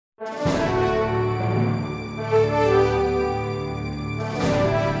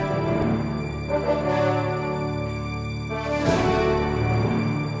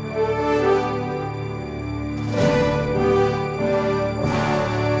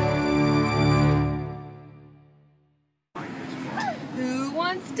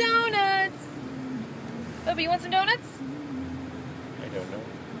Toby, you want some donuts? I don't know.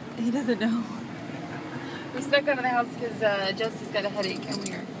 He doesn't know. We snuck out of the house because Jesse's got a headache and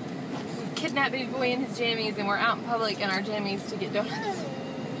we kidnapped baby boy in his jammies and we're out in public in our jammies to get donuts.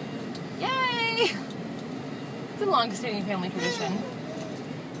 Yay! It's a long-standing family tradition.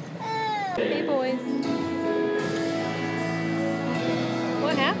 Hey boys.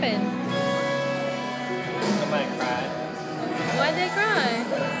 What happened? Somebody cried. Why'd they cry?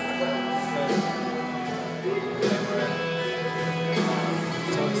 They were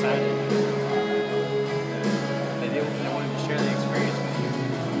so excited. They wanted to share the experience with you.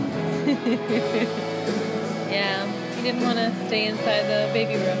 Yeah, he didn't want to stay inside the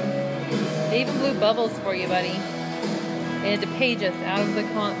baby room. They even blew bubbles for you, buddy. They had to page us out of the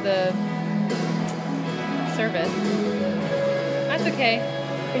service. That's okay.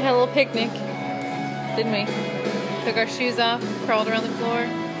 We had a little picnic, didn't we? Took our shoes off, crawled around the floor,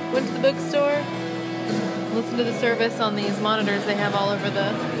 went to the bookstore, listened to the service on these monitors they have all over the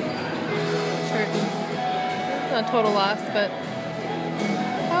church. Not a total loss, but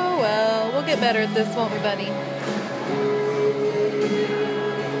oh well, we'll get better at this, won't we, buddy?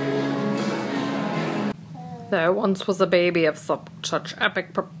 There once was a baby of such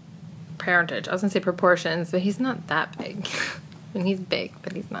epic parentage. I was gonna say proportions, but he's not that big. I mean, he's big,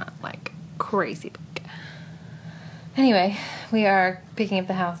 but he's not like crazy big. Anyway, we are picking up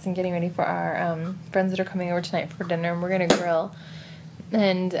the house and getting ready for our friends that are coming over tonight for dinner, and we're gonna grill.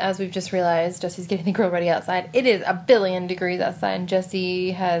 And as we've just realized, Jesse's getting the grill ready outside. It is a billion degrees outside, and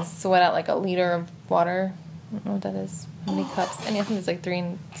Jesse has sweat out like a liter of water. I don't know what that is. How many cups? And I think it's like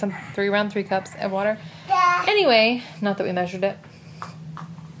around 3 cups of water. Anyway, not that we measured it.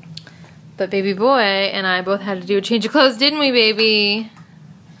 But baby boy and I both had to do a change of clothes, didn't we, baby?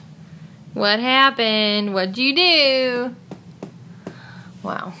 What happened? What'd you do?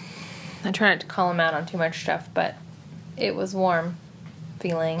 Wow. I try not to call him out on too much stuff, but it was warm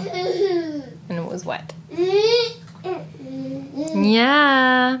feeling and it was wet.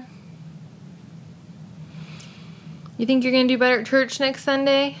 Yeah. You think you're gonna do better at church next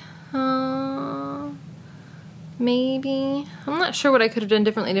Sunday? Maybe. I'm not sure what I could have done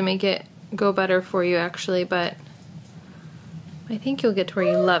differently to make it go better for you, actually, but I think you'll get to where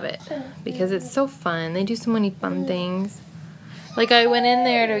you love it because it's so fun. They do so many fun things. Like, I went in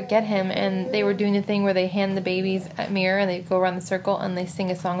there to get him and they were doing the thing where they hand the babies a mirror and they go around the circle and they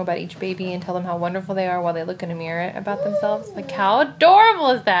sing a song about each baby and tell them how wonderful they are while they look in a mirror about themselves. Like, how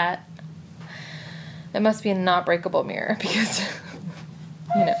adorable is that? It must be a not breakable mirror because,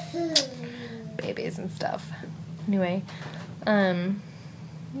 you know, babies and stuff. Anyway,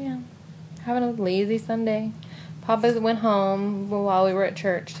 yeah, having a lazy Sunday. Papa went home while we were at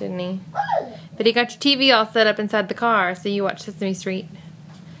church, didn't he? But he got your TV all set up inside the car, so you watch Sesame Street.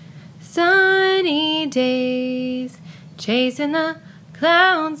 Sunny days, chasing the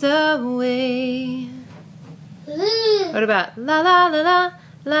clouds away. What about la la la la,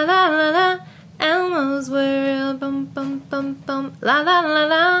 la la la la, Elmo's world, bum bum bum bum, la la la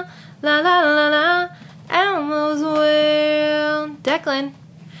la, la la la la, Elmo's world. Declan.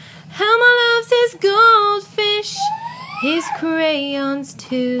 Elmo loves his goldfish, his crayons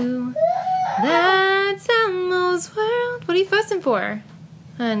too. That's Elmo's world. What are you fussing for,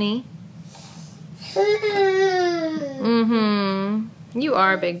 honey? You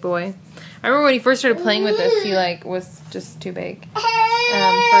are a big boy. I remember when he first started playing with this, he was just too big for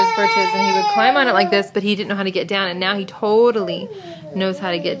his britches, and he would climb on it like this, but he didn't know how to get down, and now he totally knows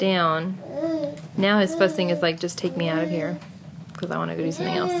how to get down. Now his fussing is like, just take me out of here, because I want to go do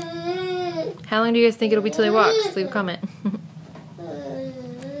something else. How long do you guys think it'll be till he walks? Leave a comment.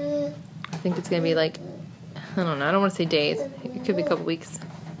 I think it's going to be like, I don't know, I don't want to say days. It could be a couple weeks.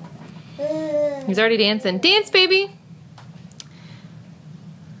 He's already dancing. Dance, baby!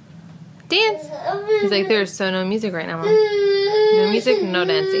 Dance! He's like, there's no music right now, Mom. No music, no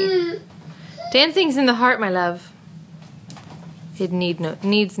dancing. Dancing's in the heart, my love. It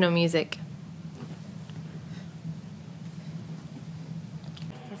needs no music.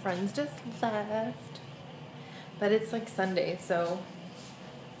 Our friends just left. But it's like Sunday, so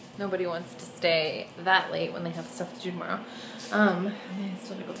nobody wants to stay that late when they have stuff to do tomorrow. I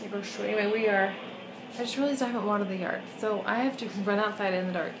still have to go take a grocery. Anyway, I just realized I haven't watered the yard. So I have to run outside in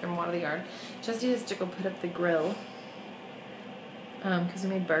the dark and water the yard. Jesse has to go put up the grill. Because we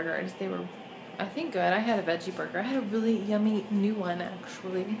made burgers. They were, I think, good. I had a veggie burger. I had a really yummy new one,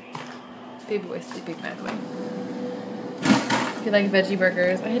 actually. Baby boy's sleeping, by the way. If you like veggie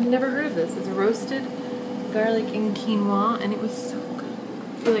burgers. I had never heard of this. It's roasted garlic and quinoa, and it was so good.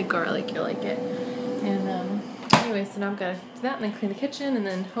 If you like garlic, you'll like it. And anyway, so now I've got to do that and then clean the kitchen, and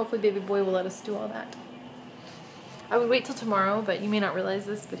then hopefully baby boy will let us do all that. I would wait till tomorrow, but you may not realize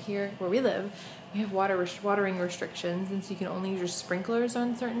this, but here where we live, we have watering restrictions, and so you can only use your sprinklers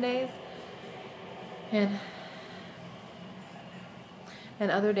on certain days. And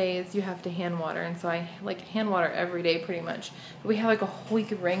other days you have to hand water, and so I like hand water every day pretty much. But we have like a whole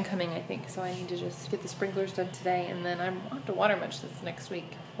week of rain coming, I think, so I need to just get the sprinklers done today, and then I won't have to water much this next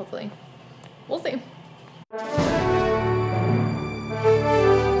week, hopefully. We'll see.